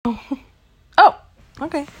Oh,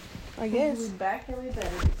 okay. I guess. We're back and we're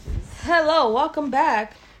better. Hello, welcome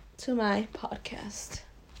back to my podcast.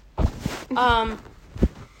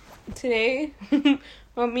 Today,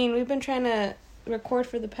 we've been trying to record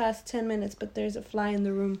for the past 10 minutes, but there's a fly in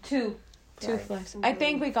the room. Two flies. I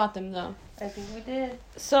think we got them though. I think we did.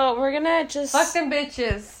 So we're gonna just Fuck them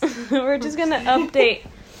bitches. we're just gonna update.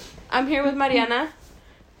 I'm here with Mariana.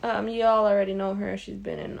 You all already know her. She's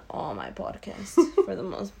been in all my podcasts for the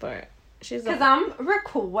most part. She's because I'm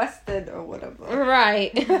requested or whatever.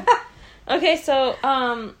 Right. Okay, so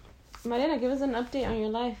Mariana, give us an update on your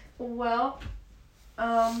life. Well,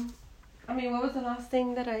 what was the last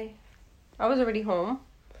thing that I was already home.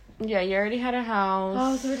 Yeah, you already had a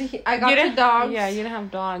house. I got two dogs. Yeah, you didn't have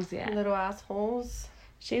dogs yet. Little assholes.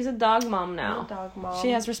 She's a dog mom now. I'm a dog mom. She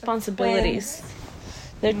has responsibilities.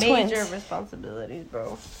 They're major twins. responsibilities,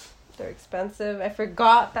 bro. They're expensive. I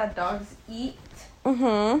forgot that dogs eat.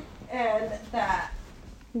 Mm-hmm. And that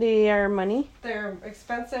They are money. they're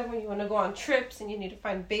expensive when you want to go on trips and you need to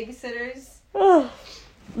find babysitters.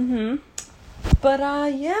 Mm-hmm. But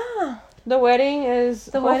yeah. The wedding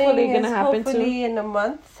is hopefully gonna happen hopefully in a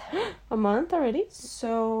month. A month already?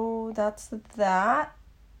 So that's that.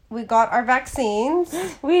 We got our vaccines.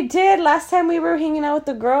 We did. Last time we were hanging out with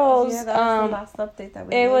the girls. Yeah, that was the last update that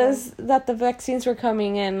we did. It was that the vaccines were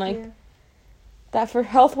coming in, that for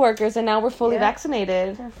health workers, and now we're fully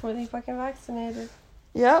vaccinated. We're fully fucking vaccinated.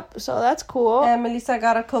 Yep, so that's cool. And Melissa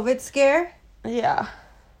got a COVID scare. Yeah,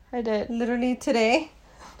 I did. Literally today.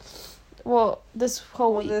 Well, this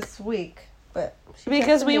whole week. This week. But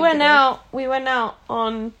because we went out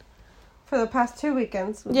on... For the past 2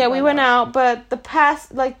 weekends. Yeah, we went out, but the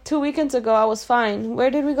past, 2 weekends ago, I was fine. Where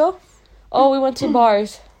did we go? Oh, we went to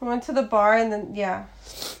bars. We went to the bar, and then,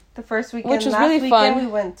 the first weekend. Which was last really weekend, fun. We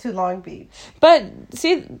went to Long Beach. But,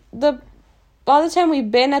 see, all the time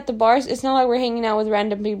we've been at the bars, it's not like we're hanging out with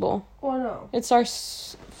random people. Oh, no. It's our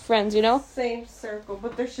friends, you know? Same circle,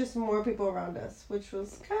 but there's just more people around us, which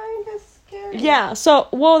was kind of scary. Yeah, so,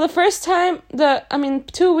 the first time,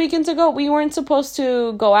 2 weekends ago, we weren't supposed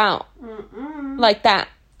to go out. Like that.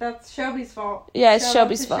 That's Shelby's fault. Yeah, it's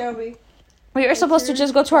Shelby's fault. Shelby. We were supposed to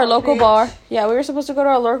just go to our local bar. Yeah, we were supposed to go to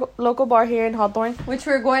our local bar here in Hawthorne. Which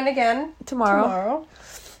we're going again tomorrow.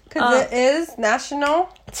 Because it is National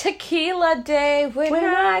Tequila Day. When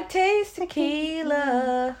I taste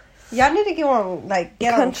tequila. Y'all need to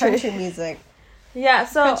get on country music. Yeah,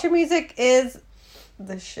 so... Country music is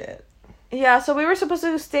the shit. Yeah, so we were supposed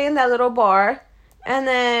to stay in that little bar. And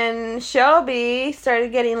then Shelby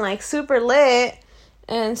started getting, super lit.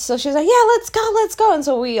 And so she was like, yeah, let's go. And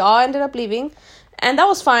so we all ended up leaving. And that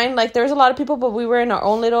was fine. There was a lot of people, but we were in our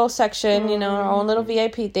own little section, our own little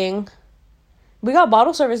VIP thing. We got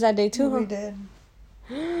bottle service that day, too. We did.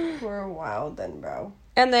 We're wild then, bro.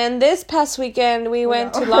 And then this past weekend, we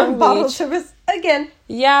went to Long Beach. Bottle service again.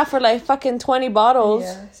 Yeah, for fucking 20 bottles.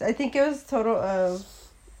 Yeah. So I think it was a total of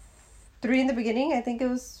 3 in the beginning. I think it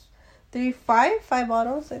was... 5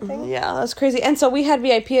 bottles, I think. Yeah, that's crazy. And so we had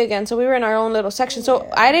VIP again, so we were in our own little section. So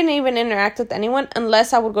I didn't even interact with anyone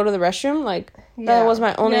unless I would go to the restroom. That was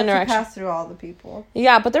my only interaction. To pass through all the people.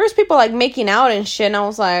 Yeah, but there was people making out and shit, and I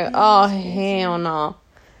was like, oh hell no.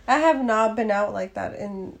 I have not been out like that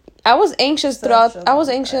in. I was anxious throughout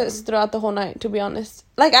the whole night, to be honest.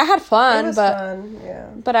 I had fun, it was fun, yeah.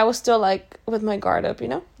 But I was still with my guard up, you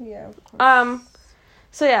know. Yeah. Of course.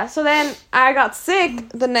 So then I got sick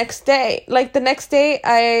the next day. The next day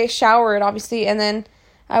I showered, obviously, and then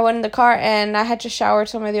I went in the car and I had to shower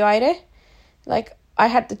so me dio aire. I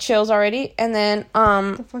had the chills already, and then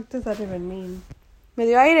What the fuck does that even mean? Me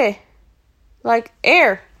dio aire.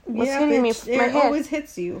 Air was hitting me. My head always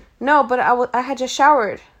hits you. No, but I had just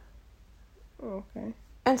showered. Oh, okay.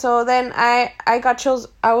 And so then I got chills.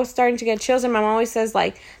 I was starting to get chills, and my mom always says,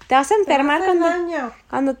 te vas a enfermar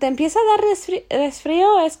cuando te empieza a dar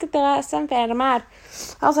resfrío, es que te vas a enfermar.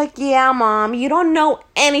 I was like, yeah, Mom, you don't know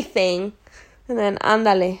anything. And then,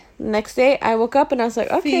 ándale. Next day, I woke up, and I was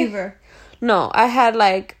like, okay. Fever. No, I had,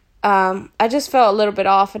 I just felt a little bit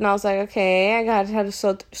off, and I was like, okay, I had a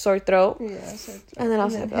sore throat. Yeah. And then I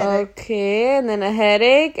was like, okay, and then a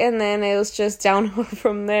headache, and then it was just downhill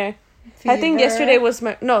from there. Fever. I think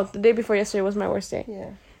the day before yesterday was my worst day.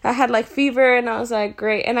 Yeah. I had fever and I was like,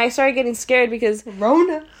 great. And I started getting scared because...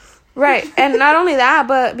 Rona. Right. And not only that,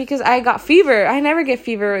 but because I got fever. I never get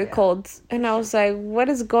fever with colds. And I was like, what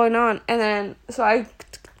is going on? And then, so I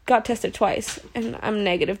got tested twice. And I'm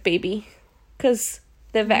negative, baby. Because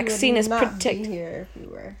the vaccine is protecting... here if you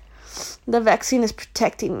were. The vaccine is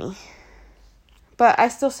protecting me. But I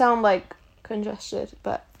still sound congested.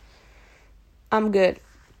 But I'm good.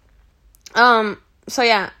 So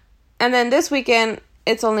yeah, And then this weekend,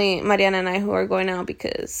 it's only Mariana and I who are going out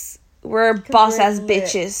because we're boss-ass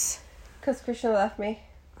bitches. Because Christian left me.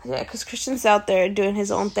 Yeah, because Christian's out there doing his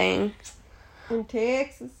own thing. In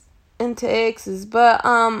Texas. But,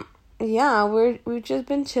 yeah, we've just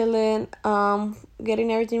been chilling,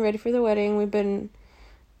 getting everything ready for the wedding. We've been,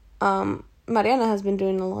 Mariana has been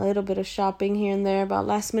doing a little bit of shopping here and there about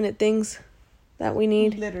last minute things that we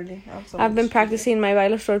need. Literally. I've been practicing my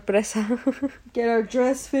baile sorpresa. Get our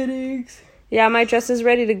dress fittings. Yeah, my dress is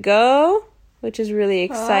ready to go, which is really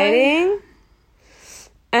exciting.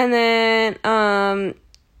 And then,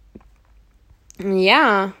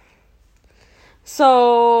 yeah.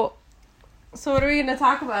 So what are we going to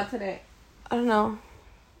talk about today? I don't know.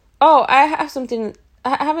 Oh, I have something.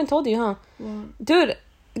 I haven't told you, huh? Yeah. Dude,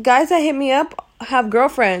 guys that hit me up have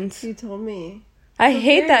girlfriends. You told me. I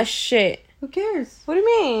hate that shit. Who cares? What do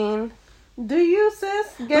you mean? Do you,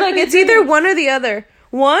 sis? Look, it's either one or the other.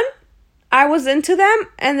 One, I was into them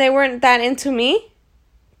and they weren't that into me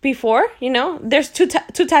before, you know? There's two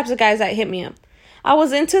types of guys that hit me up. I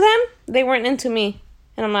was into them, they weren't into me.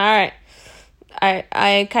 And I'm like, all right.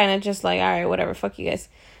 I kind of just like, all right, whatever, fuck you guys.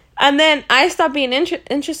 And then I stopped being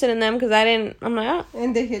interested in them because I'm like, oh.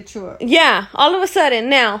 And they hit you up. Yeah, all of a sudden,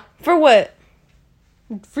 now. For what?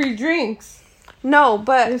 Free drinks. No,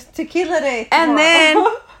 but... It's tequila day tomorrow. And then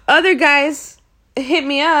other guys hit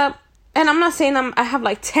me up. And I'm not saying I have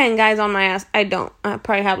like 10 guys on my ass. I don't. I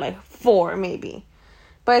probably have like 4 maybe.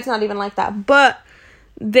 But it's not even like that. But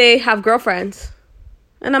they have girlfriends.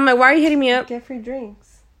 And I'm like, why are you hitting me up? Get free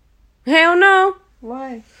drinks. Hell no.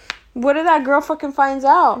 Why? What if that girl fucking finds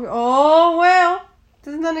out? Oh, well.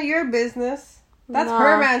 This is none of your business. That's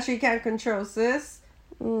her man she can't control, sis.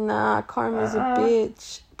 Nah, karma's a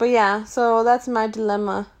bitch. But yeah, so that's my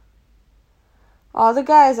dilemma. All the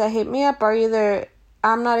guys that hit me up are either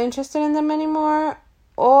I'm not interested in them anymore,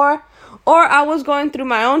 or I was going through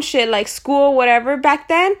my own shit, like school, whatever, back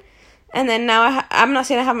then. And then now I'm not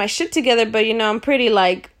saying I have my shit together, but, you know, I'm pretty,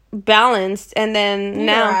 like, balanced. And then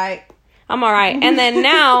now... Right. I'm alright. And then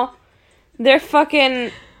now, they're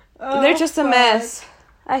fucking... they're just a mess.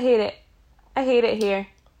 I hate it. I hate it here.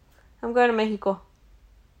 I'm going to Mexico.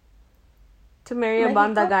 To marry a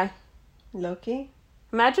banda guy. Loki?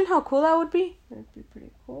 Imagine how cool that would be. That'd be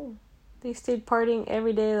pretty cool. They stayed partying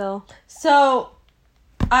every day, though. So,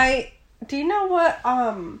 do you know what,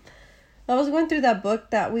 I was going through that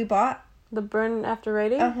book that we bought. The Burn After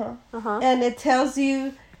Writing? And it tells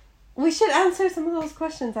you, we should answer some of those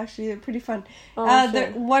questions, actually. They're pretty fun.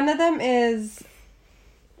 One of them is,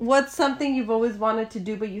 what's something you've always wanted to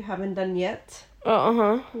do but you haven't done yet?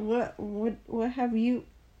 What have you,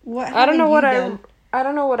 I don't know what I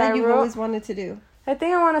wrote. You've always wanted to do. I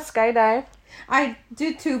think I want to skydive. I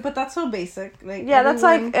do too, but that's so basic. Like, yeah, that's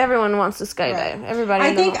like everyone wants to skydive. Right. Everybody.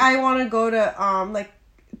 I think I want to go to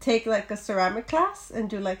take like a ceramic class and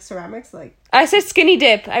do like ceramics. Like I said skinny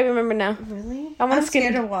dip. I remember now. Really? I'm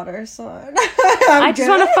scared of water, so I just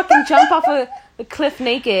want to fucking jump off a cliff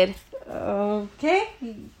naked. Okay,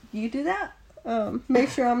 you do that. Make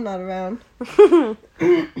sure I'm not around.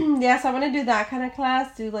 Yes, I want to do that kind of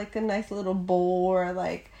class. Do like a nice little bowl or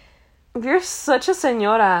like. You're such a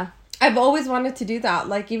señora. I've always wanted to do that.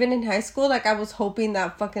 Like, even in high school, like, I was hoping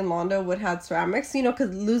that fucking Londa would have ceramics, you know,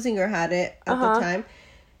 because Lusinger had it at the time.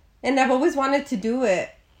 And I've always wanted to do it,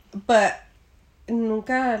 but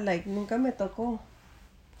nunca me tocó.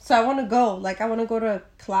 So I want to go. Like, I want to go to a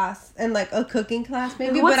class, and, like, a cooking class,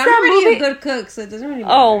 maybe. What's but I'm already a good cook, so it doesn't really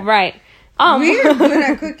matter. Oh, right. We're good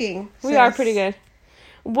at cooking. We are pretty good.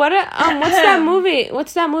 What's that movie?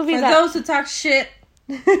 What's that movie? For those who talk shit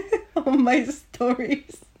on my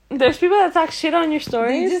stories. There's people that talk shit on your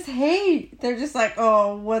stories. They just hate. They're just like,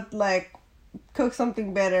 oh, what, like, cook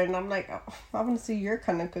something better. And I'm like, oh, I want to see your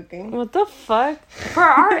kind of cooking. What the fuck? For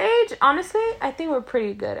our age, honestly, I think we're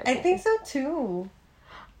pretty good at cooking. I think so, too.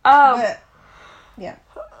 But, yeah.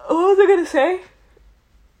 What was I going to say?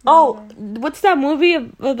 Oh, what's that movie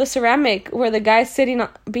of the ceramic where the guy's sitting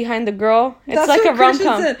behind the girl? It's like a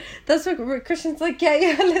rom-com. That's what Christian's like,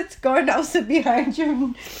 yeah, let's go and I'll sit behind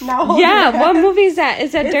you. Now what movie is that?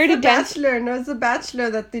 Is that it's Dirty Dancing? Bachelor. No, it's The Bachelor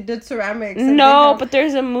that they did ceramics. No, but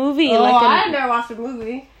there's a movie. Oh, I never watched a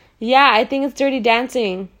movie. Yeah, I think it's Dirty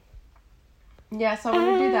Dancing. Yeah, so I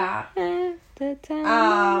want to do that.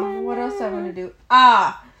 What else do I want to do?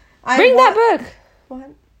 Bring that book. What?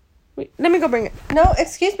 Wait, let me go bring it. No,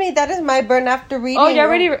 excuse me. That is my Burn After Reading. Oh, you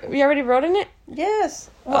already wrote in it? Yes.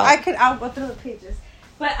 Well, I'll go through the pages.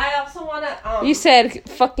 But I also want to... you said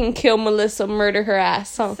fucking kill Melissa, murder her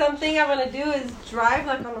ass. Huh? Something I want to do is drive,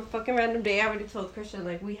 like, on a fucking random day. I already told Christian,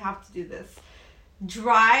 like, we have to do this.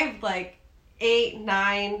 Drive, like, 8,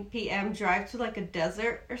 9 p.m. drive to like a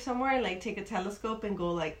desert or somewhere and like take a telescope and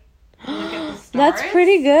go like look at the stars. That's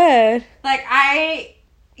pretty good. Like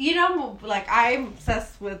like I'm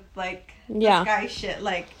obsessed with like the sky shit,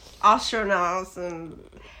 like astronauts and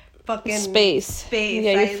fucking space.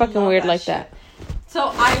 Yeah, you're fucking weird like that.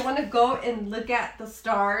 So I want to go and look at the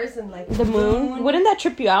stars and like the moon. Wouldn't that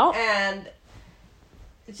trip you out? And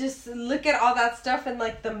just look at all that stuff in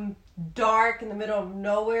like the dark in the middle of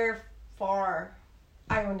nowhere, far.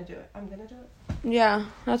 I want to do it. I'm gonna do it. Yeah,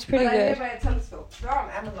 that's pretty good. I need to buy a telescope. They're on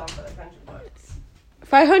Amazon for like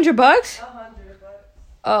 $100. $500? $100.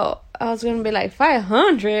 Oh, I was gonna be like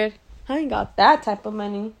 500. I ain't got that type of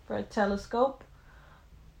money for a telescope.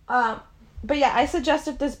 But yeah, I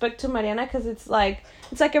suggested this book to Mariana because it's like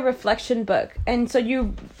a reflection book, and so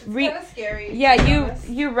you read. Kind of scary. Yeah,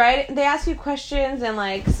 you write it. They ask you questions and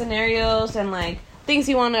like scenarios and like things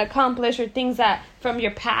you want to accomplish or things that from your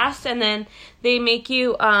past, and then they make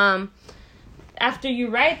you after you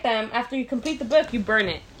write them, after you complete the book, you burn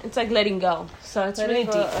it. It's like letting go. So it's really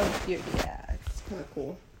deep. Yeah, it's kind of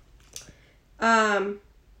cool.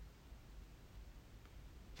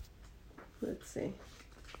 Let's see.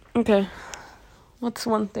 Okay. What's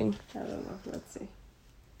one thing? I don't know. Let's see.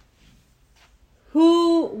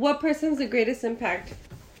 What person's the greatest impact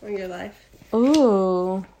on your life?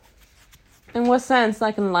 Ooh. In what sense?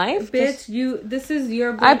 Like in life? Bitch, this is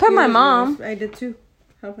your book. I put my mom. I did too.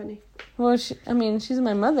 How funny. Well, she's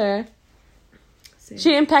my mother. Same.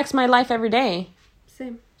 She impacts my life every day.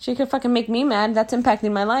 Same. She could fucking make me mad. That's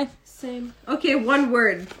impacting my life. Same. Okay, one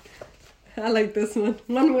word. I like this one.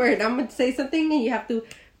 One word. I'm going to say something and you have to...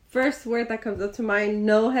 First word that comes up to mind.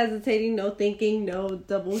 No hesitating, no thinking, no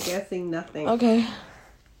double guessing, nothing. Okay.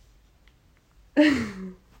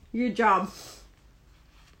 Your job.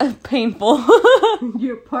 Painful.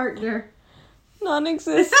 Your partner.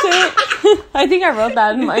 Non-existent. I think I wrote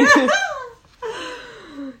that in mine too.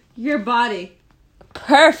 Your body.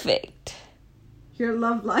 Perfect. Your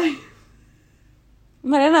love life.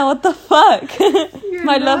 Mariana, what the fuck? Your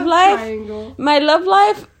my love life. Triangle. My love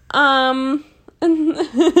life.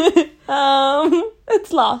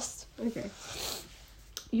 It's lost. Okay.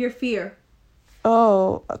 Your fear.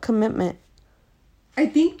 Oh, a commitment. I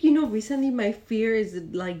think recently my fear is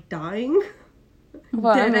like dying.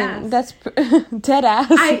 Well, dead ass. That's dead ass.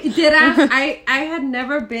 I had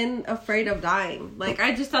never been afraid of dying. Like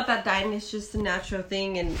I just thought that dying is just a natural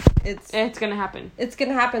thing, and it's gonna happen. It's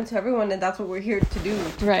gonna happen to everyone, and that's what we're here to do,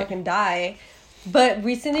 to fucking die. But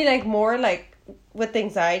recently, like more like with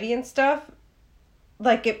anxiety and stuff,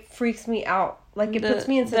 like it freaks me out. Like it puts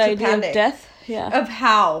me in such a panic. Of death. Yeah. Of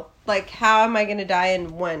how am I gonna die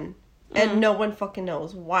and when? And no one fucking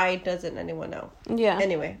knows. Why doesn't anyone know? Yeah.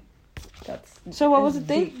 Anyway. So what was the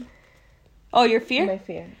thing? Oh, your fear? My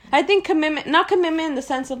fear. I think commitment, not commitment in the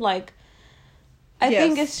sense of like, I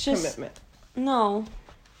think it's just... commitment. No.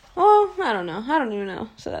 Oh, I don't know. I don't even know.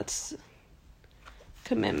 So that's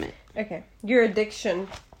commitment. Okay. Your addiction.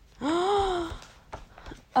 I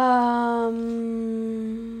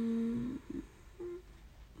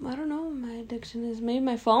don't know. My addiction is maybe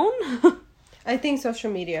my phone. I think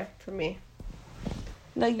social media for me.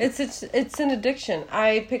 Like it's an addiction.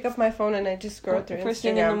 I pick up my phone and I just scroll through first Instagram.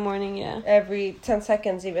 Thing in the morning, yeah. Every 10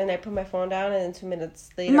 seconds even. I put my phone down and then 2 minutes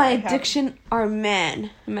later my addiction are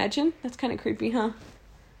men. Imagine? That's kind of creepy, huh?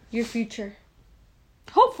 Your future.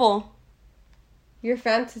 Hopeful. Your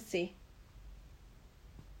fantasy.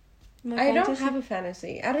 I don't have a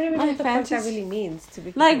fantasy. I don't even know what the fuck that really means, to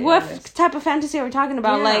be like, what honest. type of fantasy are we talking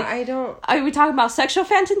about? Yeah, like, I don't... Are we talking about sexual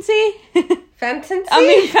fantasy? Fantasy? I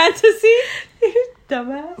mean, fantasy?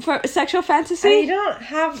 Dumbass. For sexual fantasy? I don't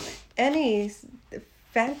have any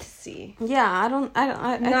fantasy. Yeah,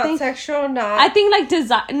 I not think, sexual, not... I think, like,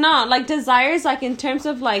 desires, like, in terms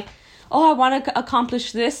of, like, oh, I want to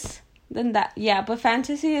accomplish this, then that, yeah, but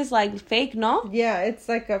fantasy is, like, fake, no? Yeah, it's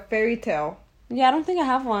like a fairy tale. Yeah, I don't think I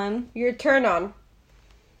have one. Your turn on.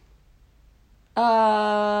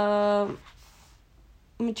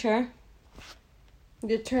 Mature.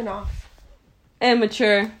 Your turn off.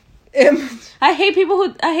 Immature. I hate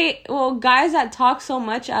guys that talk so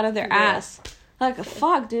much out of their ass. Like,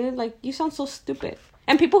 fuck, dude. Like, you sound so stupid.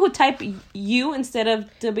 And people who type you instead of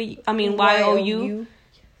Y-O-U.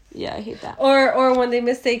 Yeah, I hate that. Or when they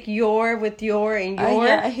mistake your with your and your.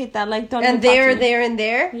 Yeah, I hate that. Like, don't. And there and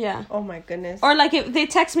there. Yeah. Oh my goodness. Or like if they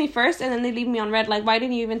text me first and then they leave me on red. Like, why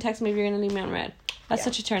didn't you even text me if you're gonna leave me on red? That's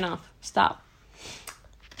such a turn off. Stop.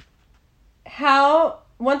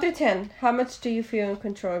 1 through 10. How much do you feel in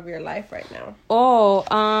control of your life right now? Oh,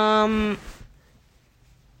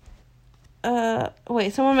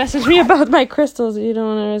 Wait, someone messaged me about my crystals. You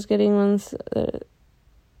don't know I was getting ones.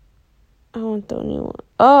 I want the new one.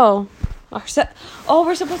 Oh.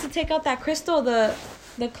 We're supposed to take out that crystal, the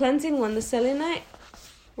cleansing one, the selenite.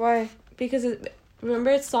 Why? Because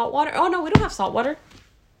remember it's salt water. Oh no, we don't have salt water.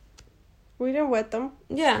 We didn't wet them.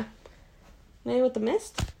 Yeah. Maybe with the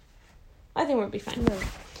mist. I think we'll be fine. No.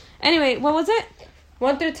 Anyway, what was it?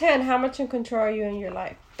 1 through 10. How much in control are you in your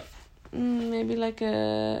life? Maybe like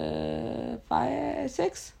a 5,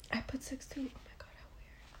 6. I put 6 too. Oh my god, how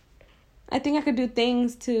weird. I think I could do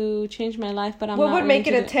things to change my life, but I'm what not. What would make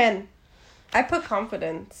it a 10? I put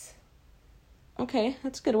confidence. Okay,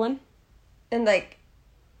 that's a good one. And like,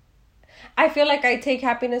 I feel like I take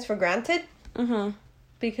happiness for granted.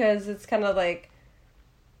 Because it's kind of like,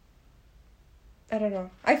 I don't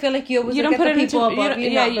know. I feel like you always look at the people above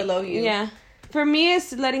you, not below you. Yeah. For me,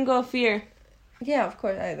 it's letting go of fear. Yeah, of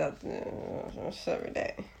course. That's every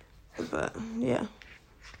day. But, yeah.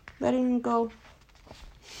 Letting go.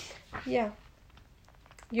 Yeah.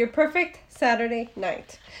 Your perfect Saturday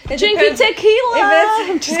night. Drinking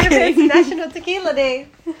tequila! If it's National Tequila Day,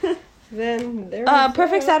 then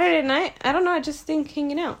perfect Saturday night? I don't know. I just think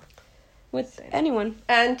hanging out with anyone.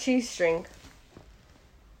 And cheese string.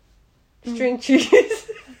 String cheese.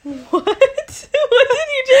 What? What did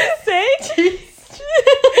you just say? Cheese.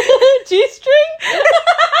 G-string?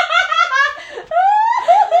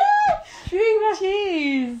 String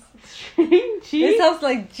cheese. String cheese? It sounds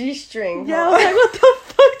like G-string. Yeah, I was like, what the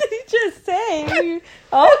fuck did you just say? Okay,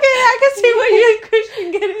 I can see what you and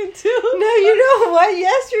Christian get into. No, you know what?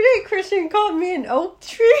 Yesterday, Christian called me an oak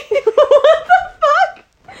tree. What the fuck?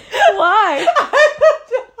 Why?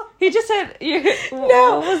 He just said,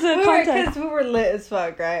 no, what was the context? Because we were lit as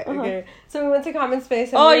fuck, right? Okay. So we went to Common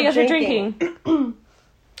Space and you guys were drinking.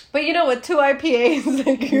 But you know, with 2 IPAs,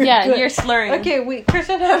 like you're slurring. Okay,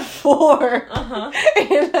 Christian had 4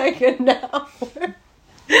 in like an hour.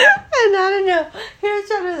 And I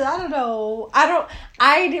don't know.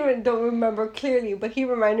 I don't remember clearly, but he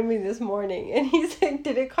reminded me this morning. And he's like,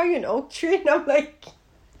 did it call you an oak tree? And I'm like,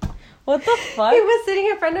 what the fuck? He was sitting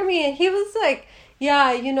in front of me and he was like,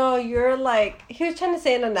 yeah, you know, you're like, he was trying to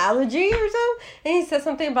say an analogy or something. And he said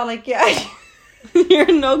something about like, yeah. You're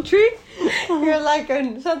an oak tree? You're like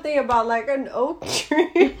something about like an oak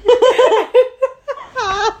tree.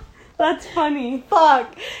 That's funny.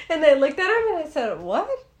 Fuck. And I looked at him and I said, what?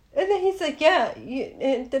 And then he's like, yeah,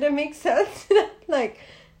 did it make sense? And I'm like,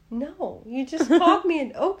 no, you just called me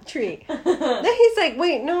an oak tree. Then he's like,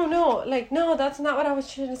 wait, no, like, no, that's not what I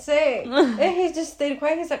was trying to say. And he just stayed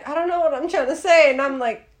quiet. He's like, I don't know what I'm trying to say. And I'm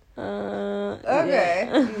like, okay.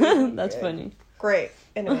 Yeah. That's funny. Great.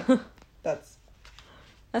 Anyway,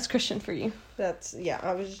 that's Christian for you. I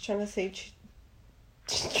was just trying to say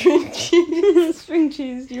string cheese. String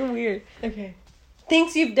cheese, you're weird. Okay.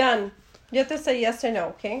 Things you've done. You have to say yes or no,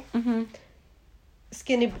 okay?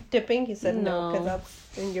 Skinny dipping, he said no, because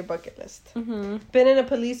that's in your bucket list. Been in a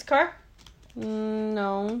police car?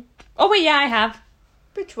 No. Oh, wait, yeah, I have.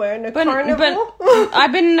 Bitch, where? In a carnival?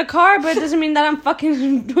 I've been in a car, but it doesn't mean that I'm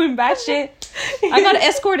fucking doing bad shit. I got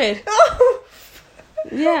escorted.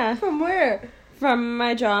 Yeah. From where? From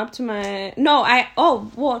my job to my... No, I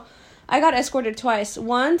got escorted twice.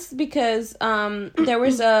 Once because there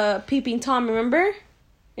was a peeping Tom, remember?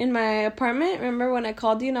 In my apartment. Remember when I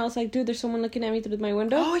called you and I was like, dude, there's someone looking at me through my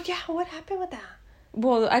window? Oh, yeah. What happened with that?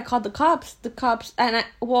 Well, I called the cops. And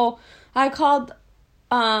I called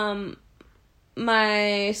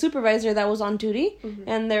my supervisor that was on duty.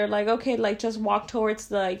 And they're like, okay, like, just walk towards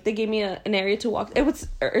they gave me an area to walk. It was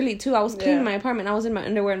early, too. I was cleaning my apartment. I was in my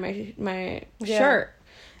underwear and my shirt.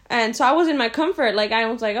 And so I was in my comfort. Like, I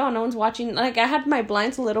was like, oh, no one's watching. Like, I had my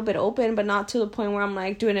blinds a little bit open, but not to the point where I'm,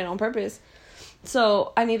 like, doing it on purpose.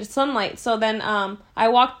 So I needed sunlight. So then I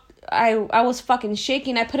walked. I was fucking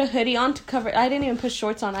shaking. I put a hoodie on to cover. I didn't even put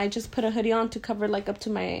shorts on. I just put a hoodie on to cover like up to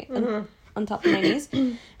my on top of my knees.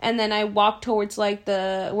 And then I walked towards like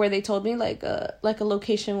where they told me like a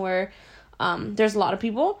location where there's a lot of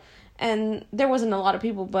people. And there wasn't a lot of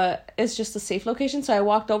people, but it's just a safe location. So I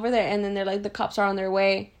walked over there, and then they're like, the cops are on their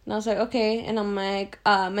way. And I was like, okay. And I'm like,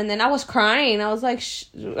 and then I was crying. I was like,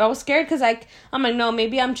 I was scared because I'm like, no,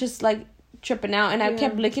 maybe I'm just like tripping out. And I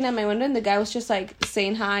kept looking at my window, and the guy was just like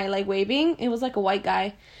saying hi, like waving. It was like a white guy.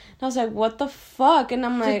 And I was like, what the fuck? And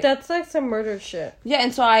I'm like, dude, that's like some murder shit. Yeah.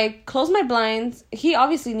 And so I closed my blinds. He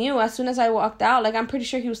obviously knew as soon as I walked out. Like, I'm pretty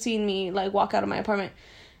sure he was seeing me like walk out of my apartment.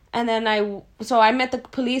 And then I met the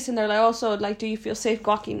police, and they're like, oh, so like, do you feel safe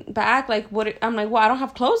walking back? Like, what? I'm like, well, I don't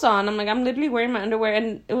have clothes on. I'm like, I'm literally wearing my underwear.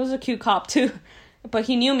 And it was a cute cop too, but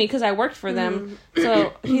he knew me because I worked for them.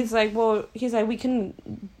 So he's like, we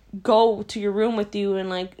can go to your room with you and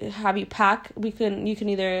like have you pack. You can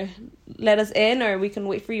either let us in or we can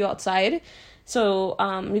wait for you outside. So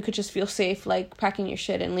you could just feel safe like packing your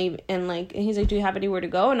shit and leave. And like, and he's like, do you have anywhere to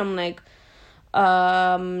go? And I'm like,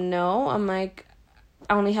 no. I'm like,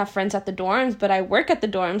 I only have friends at the dorms, but I work at the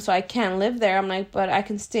dorms, so I can't live there. I'm like, but I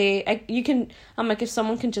can stay. I'm like, if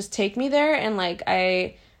someone can just take me there, and like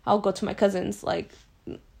I'll go to my cousin's like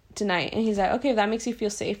tonight. And he's like, okay, if that makes you feel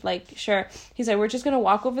safe, like sure. He's like, we're just gonna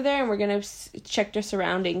walk over there and we're gonna check their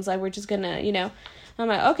surroundings. Like we're just gonna, I'm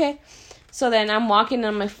like, okay. So then I'm walking and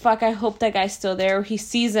I'm like, fuck, I hope that guy's still there. Or he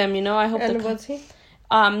sees him, I hope. And was he?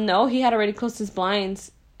 No, he had already closed his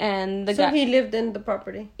blinds. And the guy. So he lived in the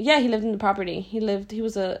property. Yeah, he lived in the property. He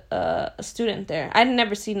was a student there. I'd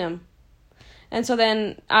never seen him. And so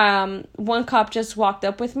then one cop just walked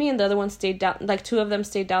up with me and the other one stayed down, like two of them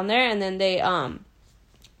stayed down there, and then they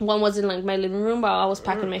one was in like my living room while I was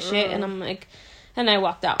packing my shit, and I'm like, and I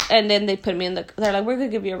walked out, and then they put me in they're like, we're gonna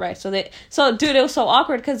give you a ride. So dude, it was so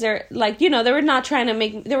awkward because they're like, they were trying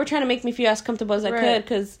to make me feel as comfortable as I could,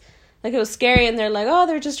 because like it was scary, and they're like, oh,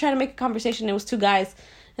 they're just trying to make a conversation. It was two guys.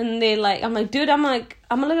 And I'm like, dude, I'm gonna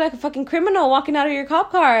look like a fucking criminal walking out of your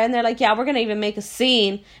cop car. And they're like, yeah, we're gonna even make a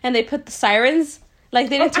scene. And they put the sirens, like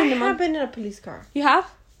they didn't turn them on. I have been in a police car. You have?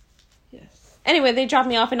 Yes. Anyway, they dropped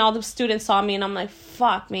me off and all the students saw me and I'm like,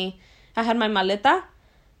 fuck me. I had my maleta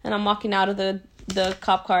and I'm walking out of the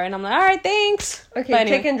cop car and I'm like, all right, thanks. Okay,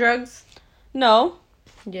 anyway. Taking drugs? No.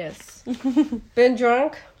 Yes. Been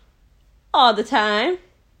drunk? All the time.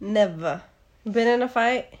 Never. Been in a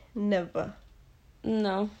fight? Never.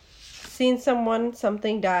 No. Seen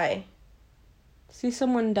something die? See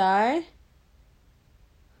someone die?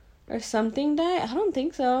 Or something die? I don't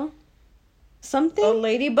think so. Something? A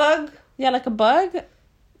ladybug? Yeah, like a bug?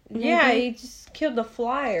 Maybe? Yeah, he just killed a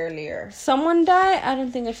fly earlier. Someone die? I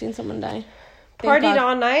don't think I've seen someone die. Partied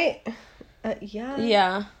all night? Yeah.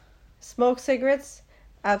 Yeah. Smoke cigarettes?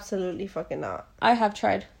 Absolutely fucking not. I have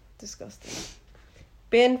tried. Disgusting.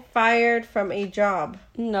 Been fired from a job?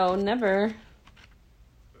 No, never.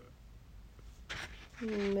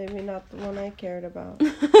 Maybe not the one I cared about.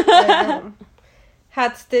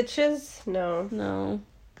 Had stitches? No. No.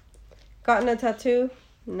 Gotten a tattoo?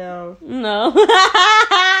 No. No.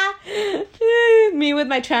 Me with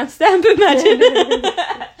my trans stamp, imagine.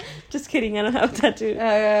 Just kidding, I don't have a tattoo.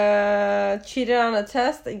 Cheated on a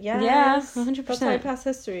test? Yes. Yeah, 100%. That's how I passed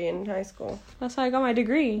history in high school. That's how I got my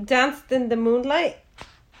degree. Danced in the moonlight?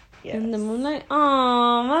 Yes. In the moonlight?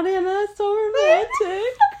 Aw, Mariana, that's so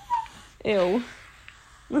romantic. Ew.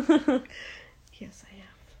 Yes, I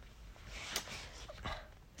have.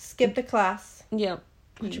 Skipped a class. Yep.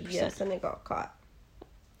 100%. Yes, and I got caught.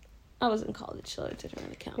 I was in college, so it didn't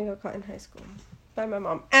really count. I got caught in high school by my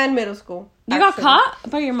mom and middle school. You got caught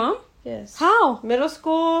by your mom? Yes. How? Middle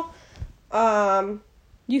school.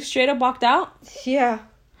 You straight up walked out? Yeah.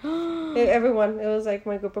 Everyone. It was like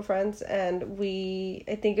my group of friends, and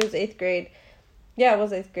I think it was 8th grade. Yeah, it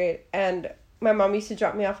was 8th grade, and my mom used to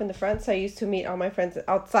drop me off in the front, so I used to meet all my friends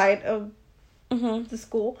outside of the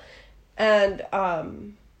school. And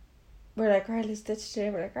we're like, all right, let's ditch today.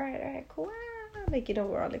 We're like, all right, cool. Like,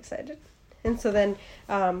 we're all excited. And so then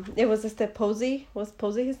it was just that Posey. Was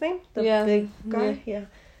Posey his name? The big guy? Yeah.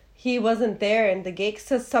 He wasn't there in the gate.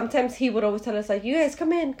 So sometimes he would always tell us, like, you guys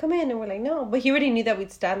come in. And we're like, no. But he already knew that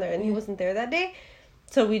we'd stand there, and he wasn't there that day.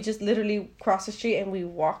 So we just literally crossed the street and we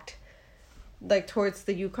walked like towards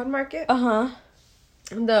the Yukon market.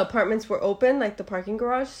 The apartments were open, like the parking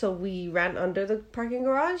garage, so we ran under the parking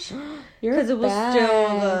garage because it was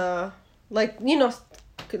still like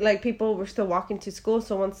people were still walking to school.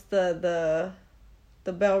 So once the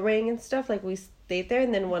bell rang and stuff, like we stayed there.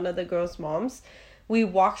 And then one of the girls' moms, we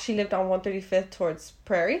walked. She lived on 135th towards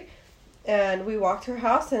Prairie, and we walked to her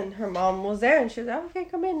house, and her mom was there, and she was like, okay,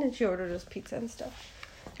 come in, and she ordered us pizza and stuff.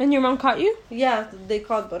 And your mom caught you? Yeah, they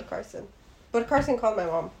called Bud Carson. Bud Carson called my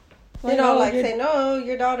mom. Say, no,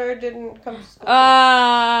 your daughter didn't come to school.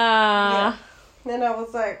 Yeah. Then I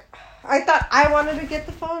was like, I thought I wanted to get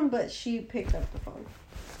the phone, but she picked up the phone.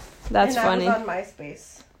 That's funny. I was on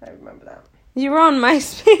MySpace. I remember that. You were on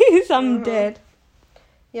MySpace? I'm dead.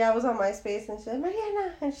 Yeah, I was on MySpace, and she said,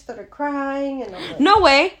 Mariana, and she started crying, and I'm like, no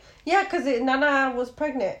way. Yeah, because Nana was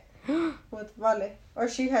pregnant with Vale, or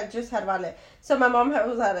she had just had Vale. So my mom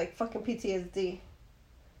was at like fucking PTSD.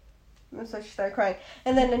 And so she started crying.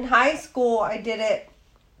 And then in high school, I did it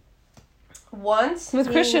once.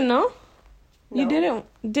 With Christian, no? You didn't.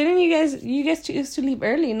 Didn't you guys used to leave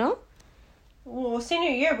early, no? Well, senior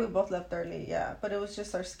year, we both left early, yeah. But it was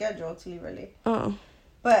just our schedule to leave early. Oh.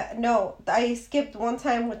 But no, I skipped one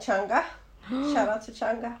time with Changa. Shout out to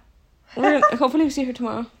Changa. Hopefully we see her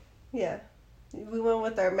tomorrow. Yeah. We went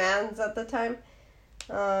with our mans at the time.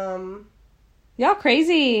 Y'all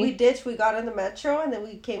crazy. We ditched. We got in the metro, and then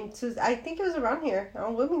we came to, I think it was around here,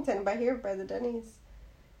 on Wilmington, by the Denny's.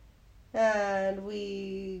 And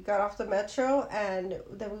we got off the metro, and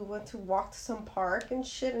then we went to walk to some park and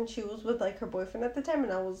shit, and she was with, like, her boyfriend at the time,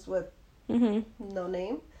 and I was with no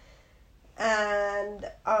name. And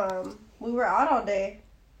we were out all day,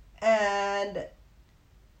 and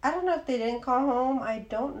I don't know if they didn't call home. I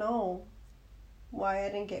don't know why I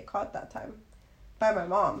didn't get caught that time by my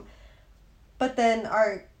mom. But then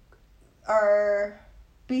our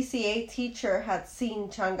BCA teacher had seen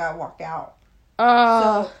Changa walk out.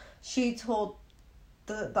 So she told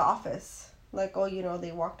the office, like, oh, you know,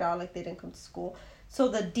 they walked out, like, they didn't come to school. So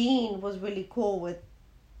the dean was really cool with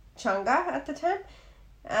Changa at the time.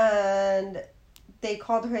 And they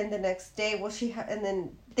called her in the next day. Well, and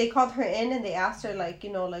then they called her in and they asked her, like,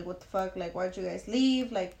 you know, like, what the fuck? Like, why'd you guys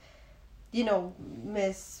leave? Like, you know,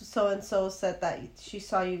 Miss So-and-so said that she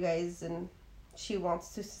saw you guys and she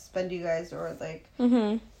wants to suspend you guys or, like,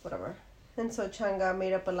 whatever. And so Changa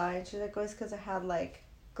made up a lie. And she's like, oh, it's because I had, like,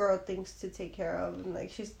 girl things to take care of. And, like,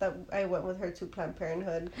 she's that I went with her to Planned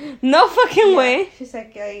Parenthood. No fucking way. She's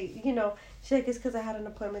like, she's like, it's because I had an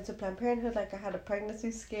appointment to Planned Parenthood. Like, I had a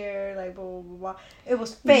pregnancy scare. Like, blah, blah, blah, blah. It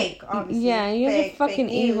was fake, obviously. Yeah, you guys are fucking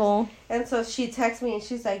evil. And so she texts me and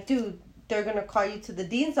she's like, dude, they're going to call you to the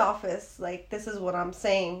dean's office. Like, this is what I'm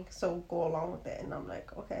saying. So go along with it. And I'm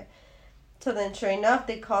like, okay. So then, sure enough,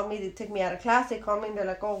 they called me. They took me out of class. They called me and they're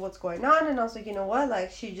like, oh, what's going on? And I was like, you know what? Like,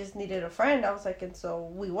 she just needed a friend. I was like, and so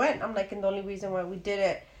we went. I'm like, and the only reason why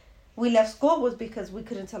we left school was because we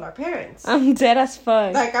couldn't tell our parents. I'm dead as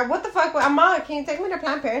fuck. Like, what the fuck? Mom, can you take me to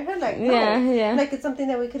Planned Parenthood? Like, no. Yeah. Like, it's something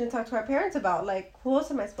that we couldn't talk to our parents about. Like, who else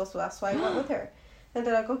am I supposed to ask? So I went with her. And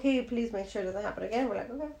they're like, okay, please make sure it doesn't happen again. We're like,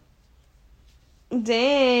 okay.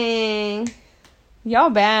 Dang. Y'all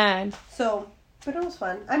bad. So, but it was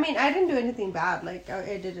fun. I mean, I didn't do anything bad. Like,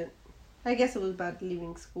 I didn't. I guess it was bad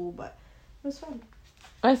leaving school, but it was fun.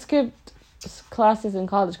 I skipped classes in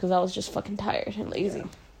college because I was just fucking tired and lazy. Yeah.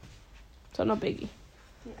 So no biggie.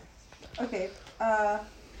 Yeah. Okay.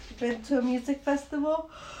 Been to a music festival?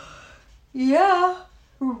 Yeah.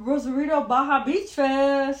 Rosarito Baja Beach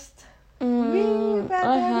Fest. I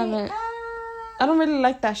haven't. I don't really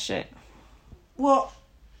like that shit. Well,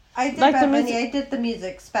 I did like Bad Bunny. I did the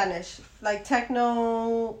music, Spanish. Like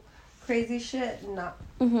techno, crazy shit. Not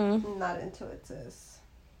into it, sis.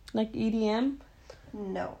 Like EDM?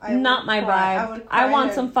 No. Not my vibe. I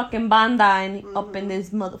want some fucking banda up in this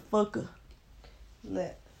motherfucker.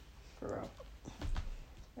 Lit. For real.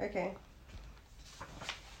 Okay.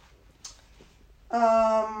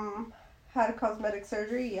 Had cosmetic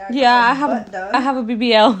surgery. Yeah, I have a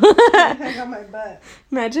BBL. I got my butt.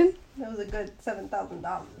 Imagine. That was a good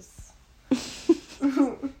 $7,000.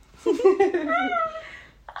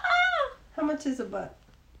 How much is a butt?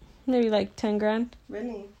 Maybe like 10 grand.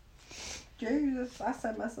 Really? Jesus, I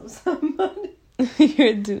sent myself some money. You're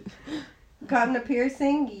a dude. Gotten a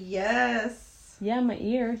piercing? Yes. Yeah, my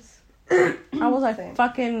ears. I was like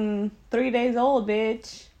fucking 3 days old,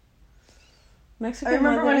 bitch. Mexican. I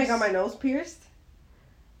remember when I got my nose pierced.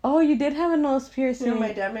 Oh, you did have a nose piercing. You know,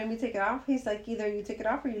 my dad made me take it off. He's like, either you take it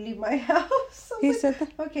off or you leave my house. He said that?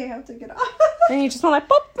 Okay, I'll take it off. And you just went like,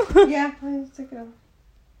 pop. Yeah, I took it off.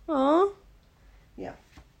 Aw. Yeah.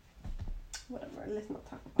 Whatever, let's not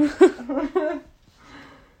talk about it.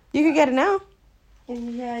 You could get it now.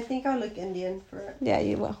 Yeah, I think I'll look Indian for it. Yeah,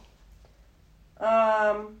 you will.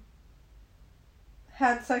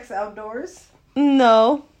 Had sex outdoors?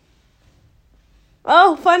 No.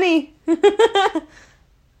 Oh, funny.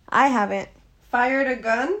 I haven't. Fired a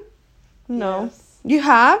gun? No. Yes. You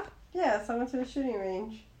have? Yes, I went to the shooting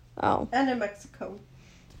range. Oh. And in Mexico.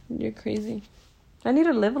 You're crazy. I need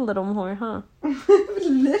to live a little more, huh?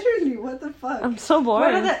 Literally, what the fuck? I'm so bored.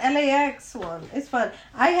 What are the LAX one? It's fun.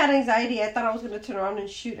 I had anxiety. I thought I was going to turn around and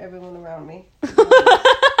shoot everyone around me.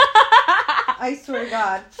 I swear to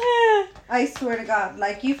God. I swear to God.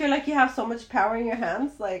 Like, you feel like you have so much power in your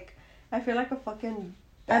hands. Like, I feel like a fucking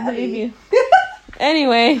baddie. I believe you.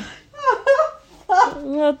 Anyway.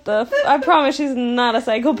 What the I promise she's not a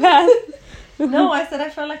psychopath. No, I said I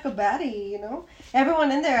felt like a baddie, you know?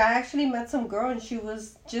 Everyone in there, I actually met some girl and she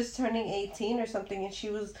was just turning 18 or something and she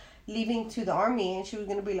was leaving to the army and she was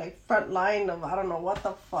going to be like front line of I don't know what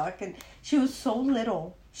the fuck. And she was so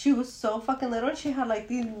little. She was so fucking little and she had like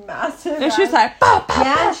these massive and she's like, pow, pow,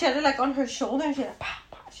 yeah, and she had it like on her shoulder and she had pow,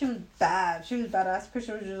 pow. She was bad. She was badass.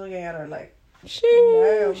 Christian was just looking at her like,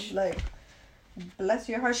 sheesh. like, Bless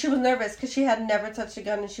your heart. She was nervous because she had never touched a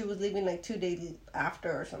gun and she was leaving like 2 days after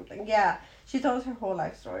or something. Yeah. She told us her whole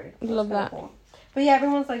life story. Love that. Cool. But yeah,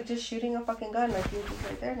 everyone's like just shooting a fucking gun. Like, you're just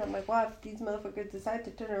right there. And I'm like, wow, if these motherfuckers decide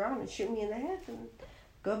to turn around and shoot me in the head, then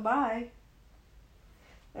goodbye.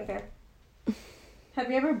 Okay. Have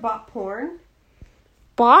you ever bought porn?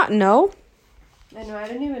 Bought? No. I know, I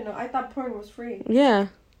didn't even know. I thought porn was free. Yeah.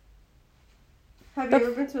 Have you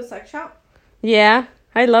ever been to a sex shop? Yeah.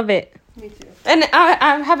 I love it. Me too. And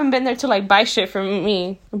I haven't been there to like buy shit for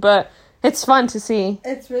me, but it's fun to see.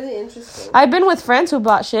 It's really interesting. I've been with friends who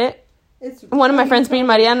bought shit. It's One of my friends being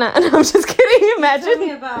Mariana, and I'm just kidding. Tell me Imagine.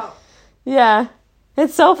 about. Yeah.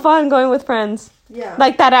 It's so fun going with friends. Yeah.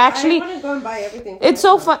 Like that actually. I want to go and buy everything. It's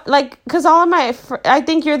so fun. Like, because all of my. I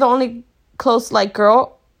think you're the only close, like,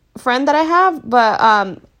 girl friend that I have.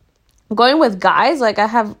 But going with guys, like,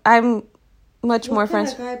 I'm much more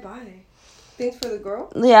friends. What kind of guy buy? Things for the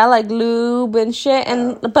girl? Yeah, like lube and shit.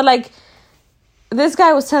 And but like, this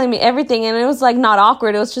guy was telling me everything, and it was like not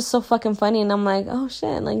awkward. It was just so fucking funny, and I'm like, oh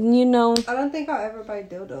shit, like, you know. I don't think I'll ever buy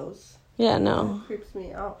dildos. Yeah, no. It creeps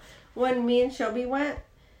me out. When me and Shelby went,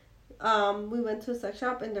 we went to a sex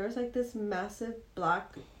shop, and there was like this massive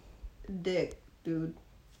black dick, dude.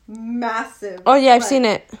 Massive. Oh yeah, I've like, seen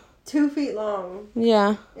it. 2 feet long.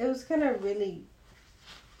 Yeah. It was kind of really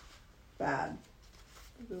bad.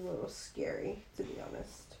 It was a little scary, to be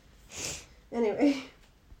honest. Anyway.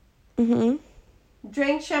 Mhm.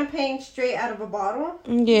 Drink champagne straight out of a bottle?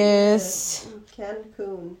 Yes. In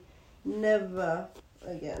Cancun. Never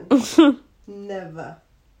again. Never.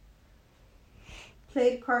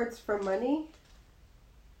 Played cards for money?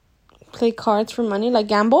 Play cards for money, like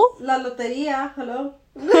gamble. La loteria, hello?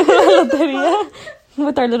 Loteria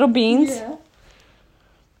with our little beans. Yeah.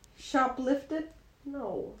 Shoplifted?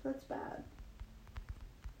 No, that's bad.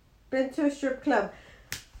 Been to a strip club?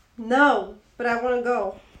 No, but I want to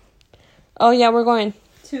go Oh yeah, we're going.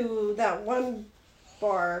 to that one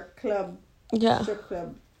bar club, Yeah. strip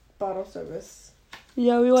club, bottle service.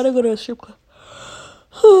 Yeah, we want to go to a strip club.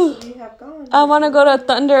 We have gone. I want to go to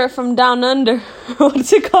Thunder from Down Under.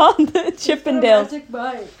 What's it called? Chippendales. Magic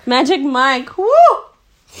Mike. Magic Mike. Woo!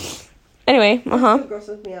 Anyway, It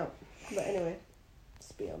grosses me out. But anyway,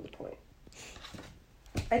 just beyond the point.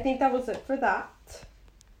 I think that was it for that.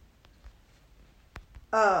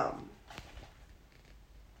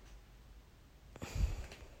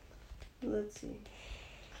 Let's see.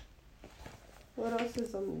 What else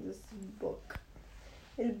is on this book?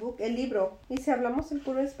 El libro. ¿Y si hablamos en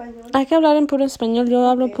puro español? Hay que hablar en puro español. Yo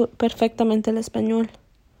hablo Ok. perfectamente el español.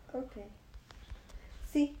 Ok.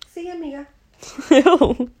 Sí, sí, amiga.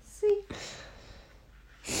 Ew. Sí.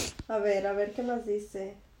 A ver qué más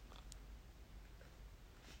dice.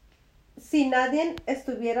 Si nadie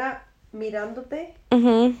estuviera mirándote,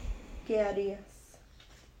 Ujú. ¿qué harías?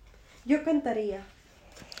 Yo cantaría.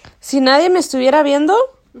 Si nadie me estuviera viendo,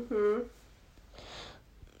 Ujú.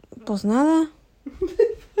 pues nada.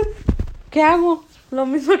 ¿Qué hago? Lo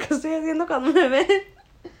mismo que estoy haciendo cuando me ven.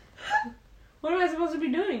 What am I supposed to be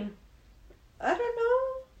doing? I don't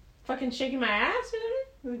know. Fucking shaking my ass?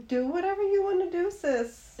 Do whatever you want to do,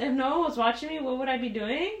 sis. If no one was watching me, what would I be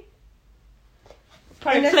doing? En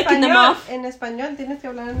Probably flicking them off. en español, tienes que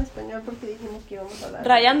hablar en español porque dijimos que íbamos a hablar.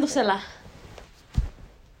 Rayándosela.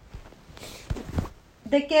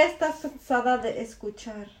 ¿De qué estás cansada de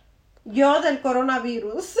escuchar? Yo del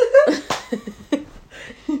coronavirus.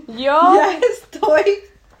 Yo Ya estoy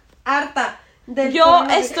harta del Yo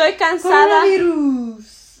coronavirus. estoy cansada.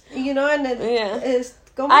 Coronavirus. You know, and it, Yeah. es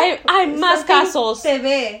como Hay más something casos.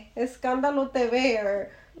 TV, Escándalo TV or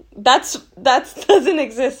That doesn't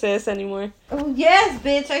exist sis, anymore. oh yes,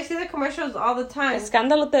 bitch. I see the commercials all the time.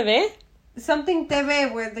 Escándalo TV. Something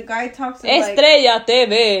TV where the guy talks like Estrella that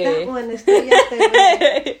TV. one, Estrella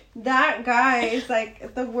TV. That guy is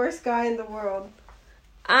like the worst guy in the world.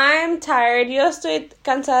 I'm tired. Yo estoy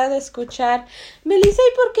cansada de escuchar. Melissa,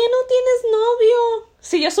 ¿y por qué no tienes novio?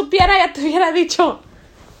 Si yo supiera, ya te hubiera dicho.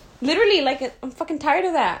 Literally, like, I'm fucking tired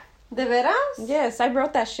of that. ¿De veras? Yes, I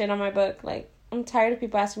wrote that shit on my book. Like, I'm tired of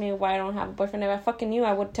people asking me why I don't have a boyfriend. If I fucking knew,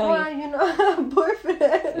 I would tell Why you not have a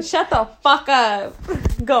boyfriend? Shut the fuck up.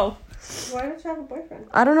 Go. Why don't you have a boyfriend?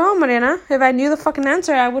 I don't know, Mariana. If I knew the fucking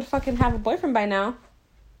answer, I would fucking have a boyfriend by now.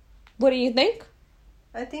 What do you think?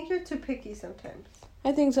 I think you're too picky sometimes.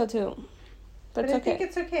 I think so too. But it's I okay. think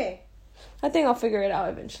it's okay. I think I'll figure it out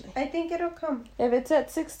eventually. I think it'll come. If it's at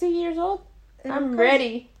 60 years old, It'll I'm come.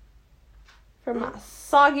 ready for my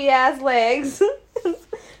soggy ass legs.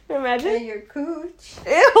 Imagine. And your cooch.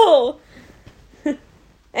 Ew.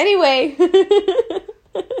 Anyway.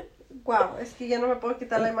 Wow, es que ya no me puedo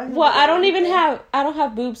quitar la imagen. Well, I don't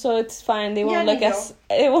have boobs, so it's fine. They won't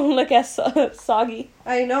it won't look as soggy.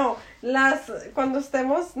 I know. Cuando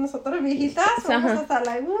estemos nosotros viejitas, vamos a estar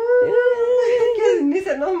like, que ni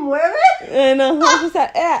se nos mueve. I know. Vamos a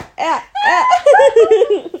estar,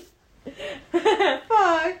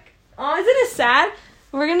 Fuck. Oh, isn't it sad?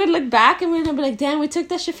 We're gonna look back and we're gonna be like, damn, we took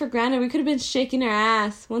that shit for granted. We could have been shaking our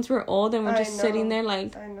ass once we're old and we're just sitting there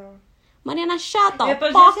like, I know. Mariana, shut the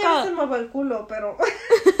pues fuck yo up. se me mueve el culo, pero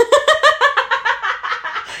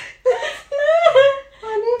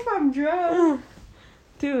only if I'm drunk.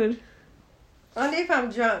 Dude. Only if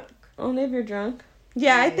I'm drunk. Only if you're drunk.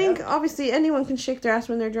 Yeah, I think obviously anyone can shake their ass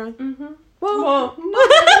when they're drunk. Mm-hmm. Well, No.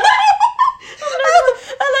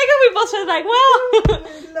 I like how we both said like, well.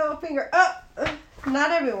 Little finger up.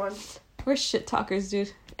 Not everyone. We're shit talkers,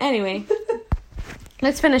 dude. Anyway,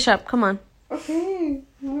 let's finish up. Come on. Okay,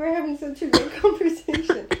 we're having such a good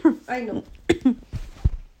conversation. I know.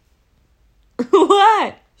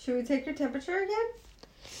 What? Should we take your temperature again?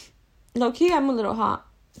 Low key, I'm a little hot.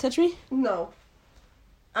 Touch me? No.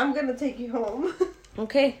 I'm gonna take you home.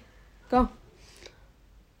 Okay, go.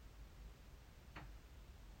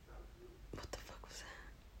 What the fuck was that?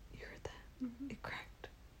 You heard that? Mm-hmm. It cracked.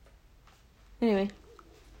 Anyway.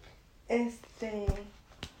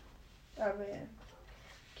 A ver,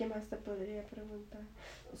 ¿qué más te podría preguntar?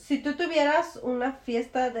 Si tú tuvieras una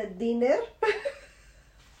fiesta de dinner.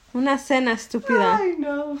 Una cena estúpida. Ay,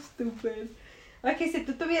 no, stupid. Ok, si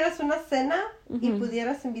tú tuvieras una cena y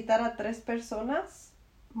pudieras invitar a 3 personas,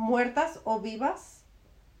 muertas o vivas,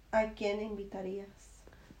 ¿a quién invitarías?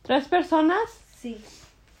 3 personas? Sí.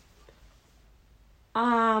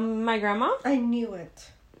 My grandma. I knew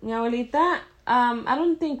it. Mi abuelita. I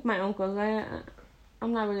don't think my uncles.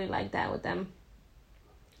 I'm not really like that with them.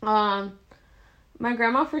 My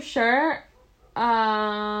grandma for sure.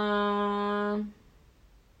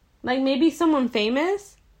 Like maybe someone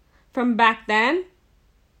famous from back then.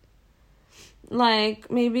 Like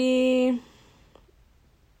maybe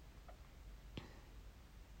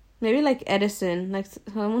like Edison, like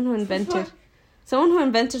someone who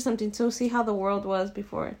invented something to see how the world was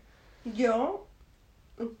before. Yo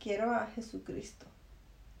quiero a Jesucristo.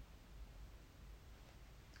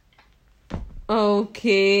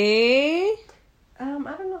 Okay. I don't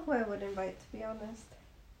know who I would invite, to be honest.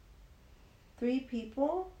 3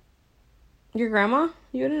 people? Your grandma?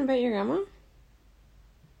 You wouldn't invite your grandma?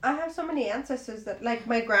 I have so many ancestors that, like,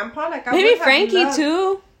 my grandpa, like, I maybe would have Frankie loved...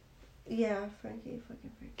 too. Yeah, Frankie,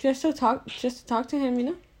 fucking Frankie. Just to talk to him, you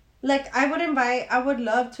know? Like, I would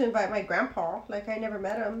love to invite my grandpa. Like, I never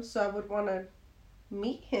met him, so I would want to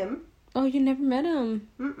meet him. Oh, you never met him?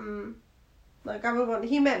 Mm-mm. Like,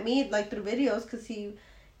 he met me, like, through videos, because he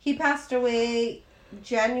passed away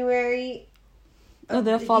January of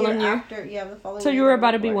the following year? After, yeah, the following so year. You were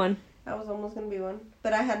about to be one? I was almost going to be one.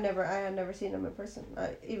 But I had never seen him in person.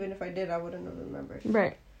 Even if I did, I wouldn't have remembered.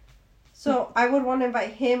 Right. So, I would want to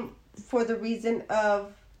invite him for the reason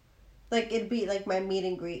of, like, it'd be, like, my meet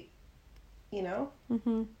and greet. You know?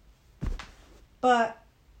 Mm-hmm. But,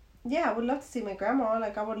 yeah, I would love to see my grandma.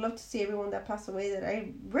 Like, I would love to see everyone that passed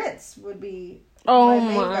away Ritz would be my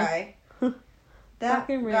main guy. That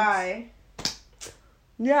guy.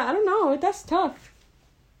 Yeah, I don't know. That's tough.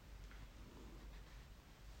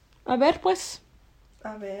 A ver, pues.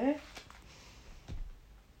 A ver.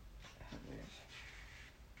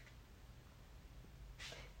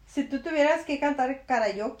 Si tú tuvieras que cantar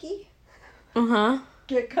karaoke,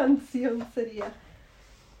 ¿qué canción sería?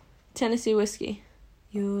 Tennessee Whiskey.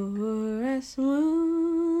 You're as smooth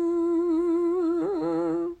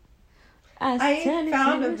as I Tennessee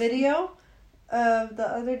found a whiskey. video of the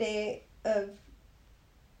other day of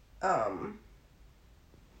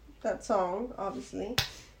that song, obviously.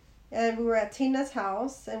 And we were at Tina's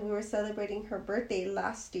house and we were celebrating her birthday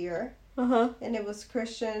last year. And it was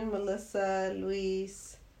Christian, Melissa,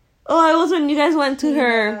 Luis. Oh, it was when you guys went to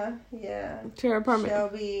Tina, her to her apartment.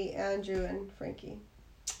 Shelby, Andrew, and Frankie.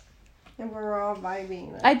 And we were all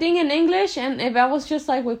vibing. I think in English, and if I was just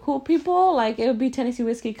like with cool people, like it would be Tennessee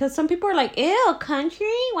Whiskey. Because some people are like, ew, country?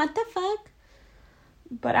 What the fuck?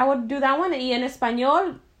 But I would do that one. Y en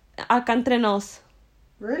español, acá entre nos.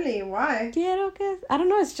 Really? Why? Quiero que... I don't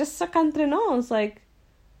know. It's just acá entre nos. Like,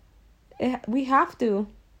 we have to.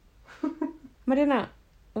 Mariana,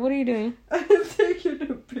 what are you doing? I'm taking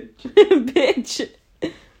a picture. Bitch.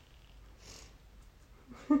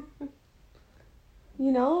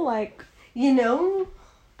 You know, like... You know?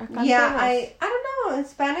 Yeah, I don't know. In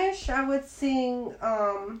Spanish, I would sing,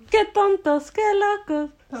 Que tontos, que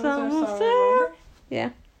locos. That was our Somos song, remember?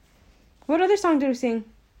 Yeah. What other song did we sing?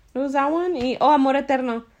 It was that one? Oh, Amor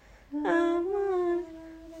Eterno.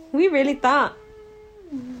 We really thought.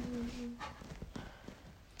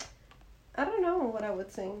 I don't know what I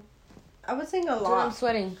would sing. I would sing a Dude, lot. I'm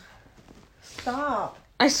sweating. Stop.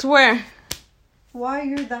 I swear. Why,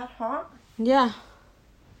 you're that hot? Yeah.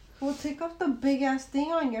 Well, take off the big ass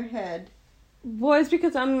thing on your head. Well, it's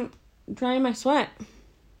because I'm drying my sweat.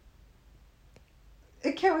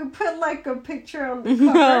 Can we put like a picture on the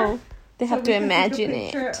cover? No. They have So to we can imagine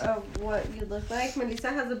take a it. picture of what you look like. Melissa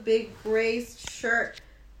has a big gray shirt,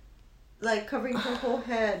 like covering her whole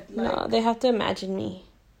head. Like, No, they have to imagine me.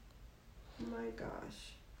 oh my gosh.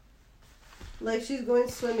 Like she's going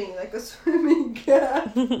swimming, like a swimming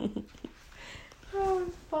cat. Oh,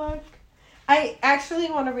 fuck. I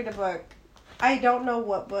actually want to read a book. I don't know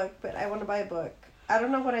what book, but I want to buy a book. I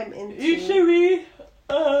don't know what I'm into. You should read.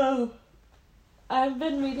 I've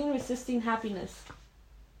been reading Resisting Happiness.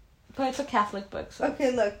 But it's a Catholic book. So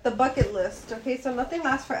Okay, look, the bucket list. Okay, so nothing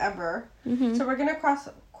lasts forever. Mm-hmm. So we're going to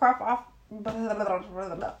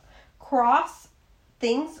cross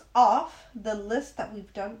things off the list that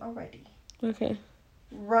we've done already. Okay.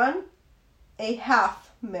 Run a half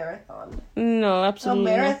marathon. No, A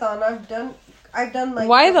absolutely not. marathon, I've done like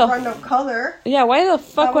Why the the run of color. Yeah, why the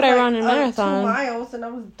fuck That would was I like, run a 2 marathon? miles and I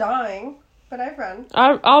was dying, but I've run.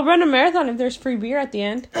 I'll run a marathon if there's free beer at the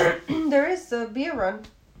end. There is a beer run.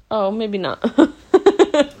 Oh, maybe not.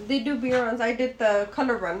 They do beer runs. I did the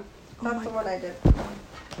color run. That's the one I did.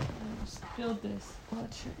 Spilled this. Oh,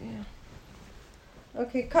 sure, yeah.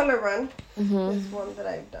 Okay, color run Mm-hmm. is one that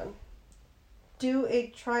I've done. Do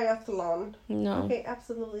a triathlon. No. Okay,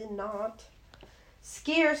 absolutely not.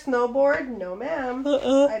 Ski or snowboard? No, ma'am.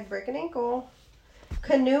 I'd break an ankle.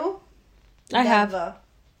 Canoe? I have. Never.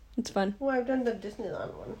 It's fun. Well, I've done the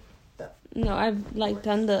Disneyland one. No, I've like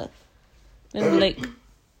done the lake.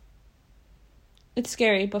 It's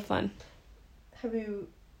scary but fun.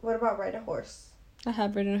 What about ride a horse? I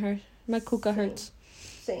have ridden her. My kuka hurts.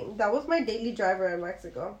 Same. That was my daily driver in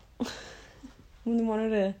Mexico. When they wanted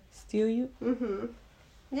to steal you. Mm-hmm.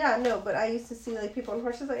 Yeah, no, but I used to see like people on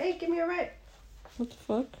horses like, hey, give me a ride. What the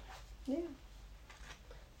fuck? Yeah.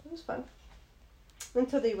 It was fun.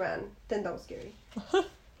 Until they ran. Then that was scary.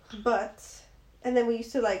 And then we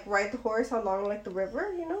used to like ride the horse along like the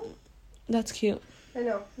river, you know? That's cute. I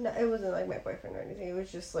know. No, it wasn't like my boyfriend or anything. It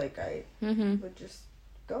was just like I Mm-hmm. would just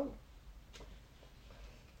go.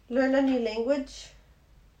 Learn a new language.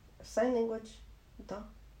 Sign language. Duh.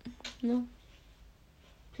 No.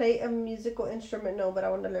 Play a musical instrument. No, but I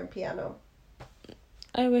want to learn piano.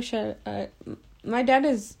 I wish my dad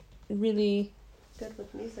is really Good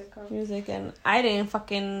with music, huh? music, and I didn't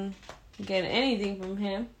fucking get anything from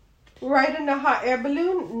him. Ride in a hot air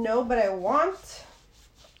balloon. No, but I want.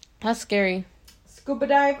 That's scary. Scuba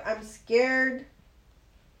dive. I'm scared.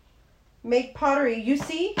 Make pottery. You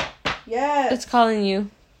see? Yes. It's calling you.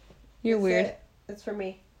 You're That's weird. it. It's for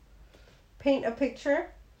me. Paint a picture.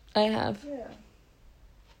 I have. Yeah.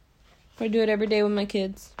 I do it every day with my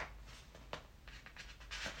kids.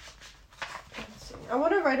 Let's see. I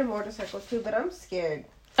want to ride a motorcycle too, but I'm scared.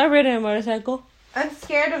 I ride a motorcycle. I'm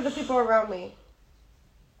scared of the people around me.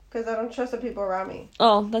 Because I don't trust the people around me.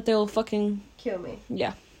 Oh, that they will fucking... Kill me.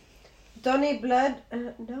 Yeah. Donate blood.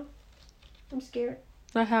 No. I'm scared.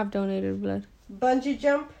 I have donated blood. Bungee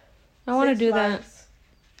jump. I want to Six do that. Flags.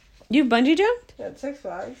 You bungee jumped? At Six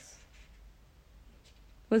Flags.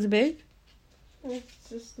 Was it big? It's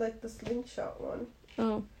just like the slingshot one.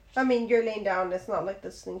 Oh. I mean, you're laying down. It's not like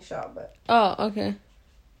the slingshot, but... Oh, okay.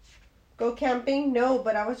 Go camping? No,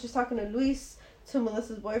 but I was just talking to Luis, to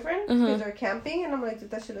Melissa's boyfriend, because they're camping, and I'm like,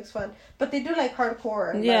 dude, that shit looks fun. But they do like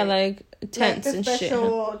hardcore. And, Yeah, like tents the and shit.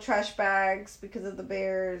 special trash bags because of the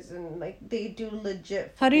bears, and like they do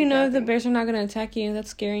legit. How do you know if the camping. bears are not going to attack you? That's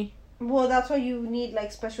scary. Well, that's why you need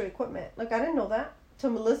like special equipment. Like I didn't know that. So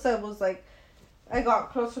Melissa was like, I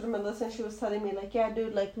got closer to Melissa and she was telling me like, yeah,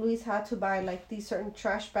 dude, like Luis had to buy like these certain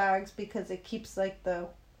trash bags because it keeps like the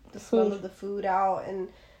smell Food. of the food out, and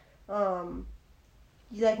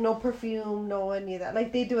like no perfume, no any of that.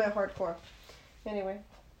 Like they do it hardcore. Anyway,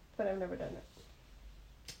 but I've never done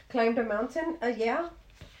it. Climbed a mountain? Yeah.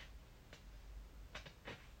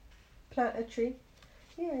 Plant a tree?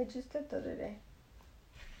 Yeah, I just did the other day.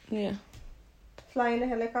 Yeah. Fly in a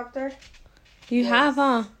helicopter? You Yes, have,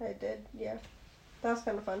 huh? I did, yeah. That was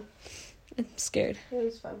kind of fun. I'm scared. It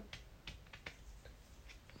was fun.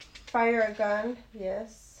 Fire a gun?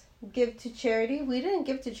 Yes. Give to charity? We didn't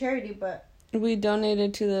give to charity, but We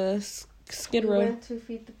donated to the Skid we Row. went to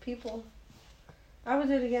feed the people. I would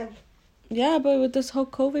do it again. Yeah, but with this whole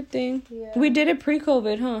COVID thing. Yeah. We did it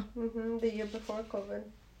pre-COVID, huh? The year before COVID.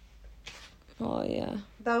 Oh, yeah.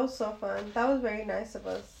 That was so fun. That was very nice of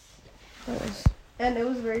us. And it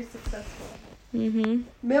was very successful. Mm-hmm.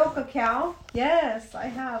 Milk a cow? Yes, I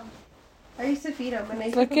have. I used to feed them, and I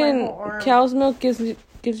used to put my Fucking whole arm. cow's milk gives you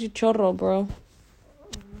chorro, bro.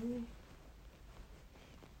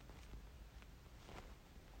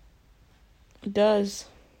 It does.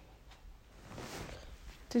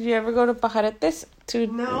 Did you ever go to pajaretes to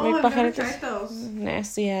No, make I've never pajaretes? tried those.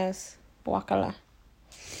 Nasty ass. Guacala.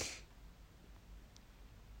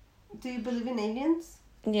 Do you believe in aliens?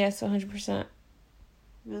 Yes, 100%.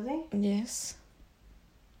 Really? Yes.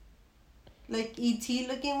 Like E.T.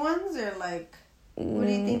 looking ones, or like, what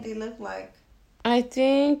do you think they look like? I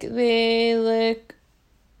think they look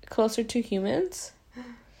closer to humans.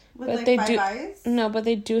 With But like they 5 do- eyes? No, but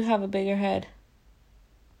they do have a bigger head.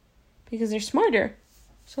 Because they're smarter.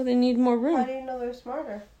 So they need more How room. do you know they're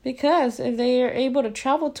smarter? Because if they are able to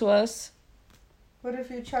travel to us, What if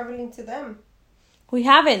you're traveling to them? we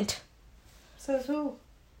haven't. Says who?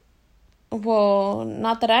 Well,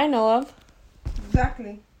 not that I know of.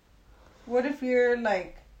 Exactly. What if you're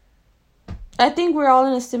like... I think we're all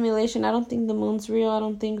in a simulation. I don't think the moon's real. I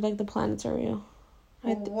don't think like the planets are real.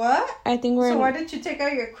 What? I think we're So in, why did you take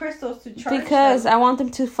out your crystals to charge because them? I want them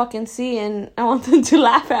to fucking see and I want them to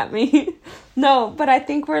laugh at me. No, but I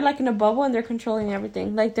think we're like in a bubble and they're controlling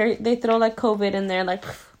everything. Like they throw like COVID in there, like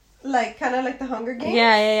Like, kind of like the Hunger Games?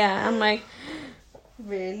 yeah. I'm like,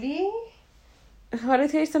 Really? how to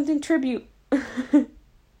say something tribute. You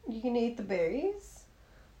can eat the berries?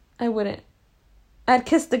 I wouldn't. I'd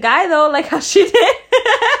kiss the guy though, like how she did.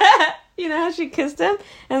 You know how she kissed him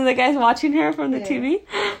and the guy's watching her from the Yeah. TV?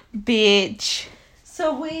 Bitch.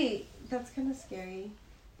 So wait, that's kind of scary.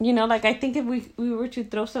 You know, like I think if we were to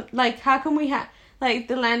throw some, like how come we have like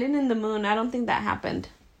the landing in the moon? I don't think that happened.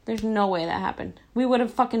 There's no way that happened. We would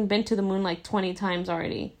have fucking been to the moon like 20 times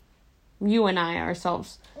already. You and I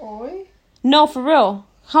ourselves. Oi? No, for real.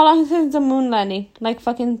 How long since the moon landing? Like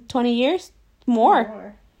fucking 20 years?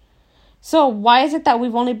 More. So why is it that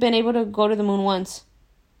we've only been able to go to the moon once?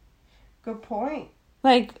 Good point.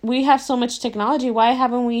 Like, we have so much technology. Why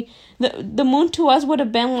haven't we... The moon to us would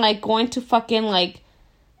have been, like, going to fucking, like,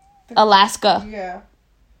 Alaska. Yeah.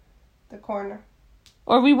 The corner.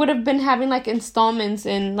 Or we would have been having, like, installments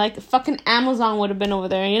and, like, fucking Amazon would have been over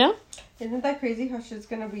there, you know? Isn't that crazy how shit's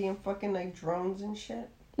gonna be in fucking, like, drones and shit?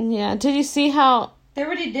 Yeah. Did you see how... They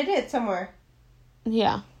already did it somewhere.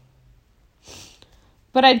 Yeah.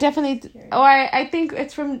 But I definitely... I think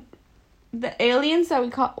it's from... The aliens that we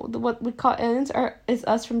call... What we call aliens is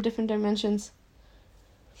us from different dimensions.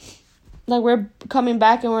 Like, we're coming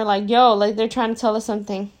back and we're like, yo, like, they're trying to tell us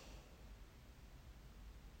something.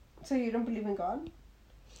 So you don't believe in God?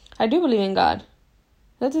 I do believe in God.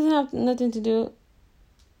 That doesn't have nothing to do...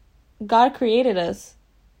 God created us.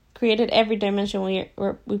 Created every dimension we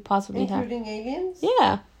possibly have. Including aliens?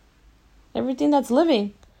 Yeah. Everything that's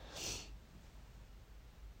living.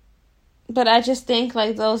 But I just think,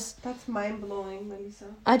 like, those... That's mind-blowing, Melissa.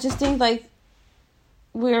 I just think, like,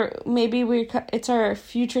 it's our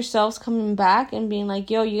future selves coming back and being like,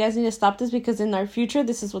 yo, you guys need to stop this because in our future,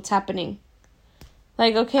 this is what's happening.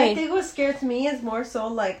 Like, okay. I think what scares me is more so,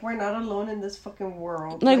 like, we're not alone in this fucking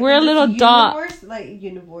world. Like we're a in this little dot.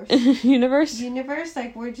 Universe, Universe?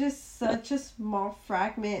 like, we're just such a small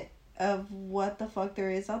fragment of what the fuck there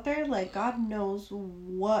is out there. Like, God knows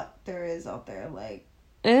what there is out there. Like,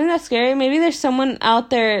 Isn't that scary? Maybe there's someone out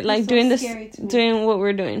there, like, so doing this, scary to me. doing what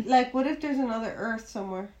we're doing. Like, what if there's another Earth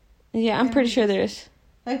somewhere? Yeah, I'm pretty sure there is.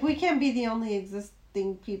 Like, we can't be the only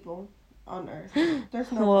existing people on Earth. There's no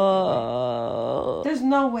fucking way. Whoa. There's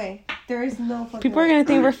no way. There is no fucking People way. are gonna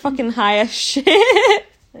think we're fucking high as shit.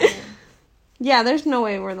 Yeah, there's no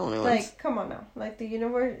way we're the only ones. Like, come on now. Like, the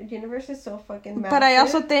universe is so fucking massive. But I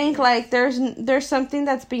also think, like, there's something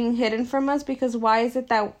that's being hidden from us, because why is it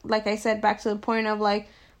that, like I said, back to the point of, like,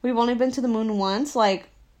 we've only been to the moon once? Like,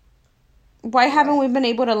 why haven't we been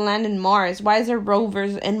able to land in Mars? Why is there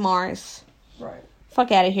rovers in Mars? Right.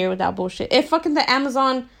 Fuck out of here with that bullshit. If fucking the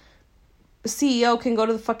Amazon CEO can go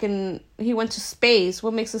to the fucking... He went to space,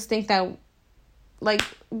 what makes us think that... Like,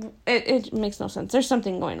 it makes no sense. There's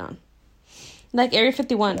something going on. Like Area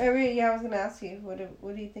 51. I was gonna ask you, what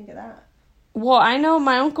do you think of that? Well, I know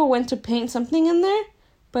my uncle went to paint something in there,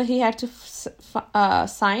 but he had to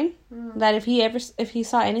sign that if he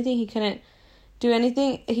saw anything, he couldn't do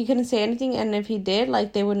anything. He couldn't say anything, and if he did,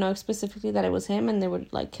 like, they would know specifically that it was him, and they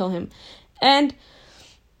would, like, kill him. And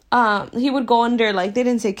he would go under, like, they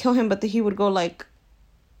didn't say kill him, but he would go, like,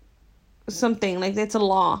 something, like, it's a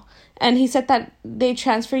law. And he said that they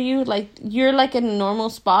transfer you, like, you're, like, in a normal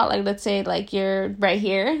spot, like, let's say, like, you're right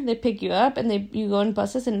here, they pick you up, and you go in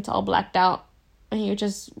buses, and it's all blacked out, and you're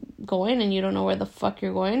just going, and you don't know where the fuck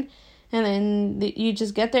you're going, And then you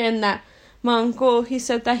just get there, and that my uncle, he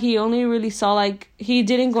said that he only really saw, like, he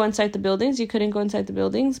didn't go inside the buildings. You couldn't go inside the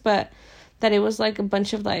buildings, but that it was, like, a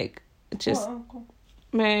bunch of, like, just...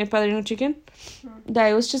 My Padrino chicken. That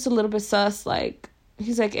it was just a little bit sus, like,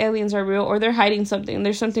 he's like, aliens are real, or they're hiding something.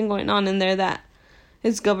 There's something going on in there that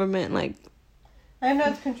is government, like... I know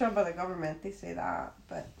it's controlled by the government, they say that,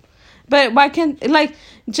 but... But why can't, like,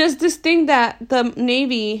 just this thing that the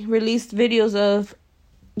Navy released videos of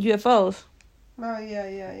UFOs. Oh,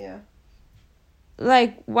 yeah.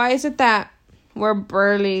 Like, why is it that we're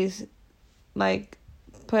barely, like,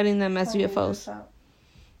 putting them as UFOs?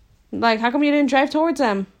 Like, how come you didn't drive towards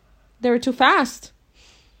them? They were too fast.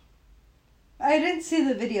 I didn't see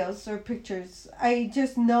the videos or pictures. I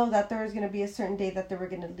just know that there was going to be a certain day that they were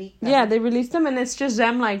going to leak them. Yeah, they released them, and it's just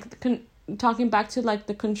them, like, talking back to, like,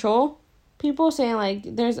 the control people, saying,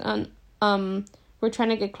 like, there's we're trying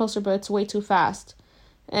to get closer, but it's way too fast.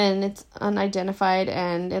 And it's unidentified,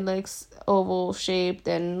 and it looks oval shaped,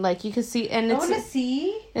 and, like, you can see, and it's... I want to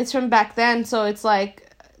see. It's from back then, so it's, like,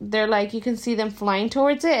 they're, like, you can see them flying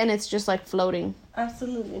towards it, and it's just, like, floating.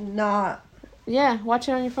 Absolutely not. Yeah, watch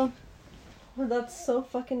it on your phone. Well, that's so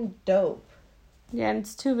fucking dope. Yeah, and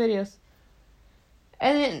it's 2 videos.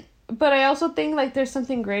 And then, but I also think, like, there's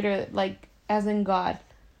something greater, like, as in God.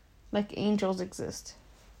 Like, angels exist.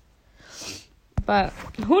 But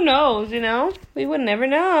who knows, you know? We would never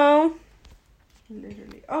know.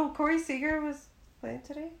 Literally. Oh, Corey Seager was playing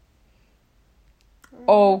today?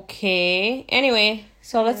 Okay. Anyway,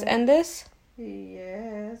 so let's end this.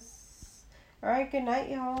 Yes. All right, good night,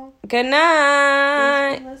 y'all. Good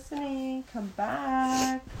night. Thanks for listening. Come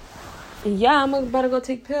back. Yeah, I'm about to go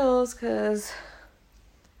take pills because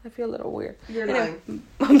I feel a little weird. You're lying.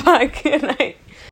 Bye. Good night.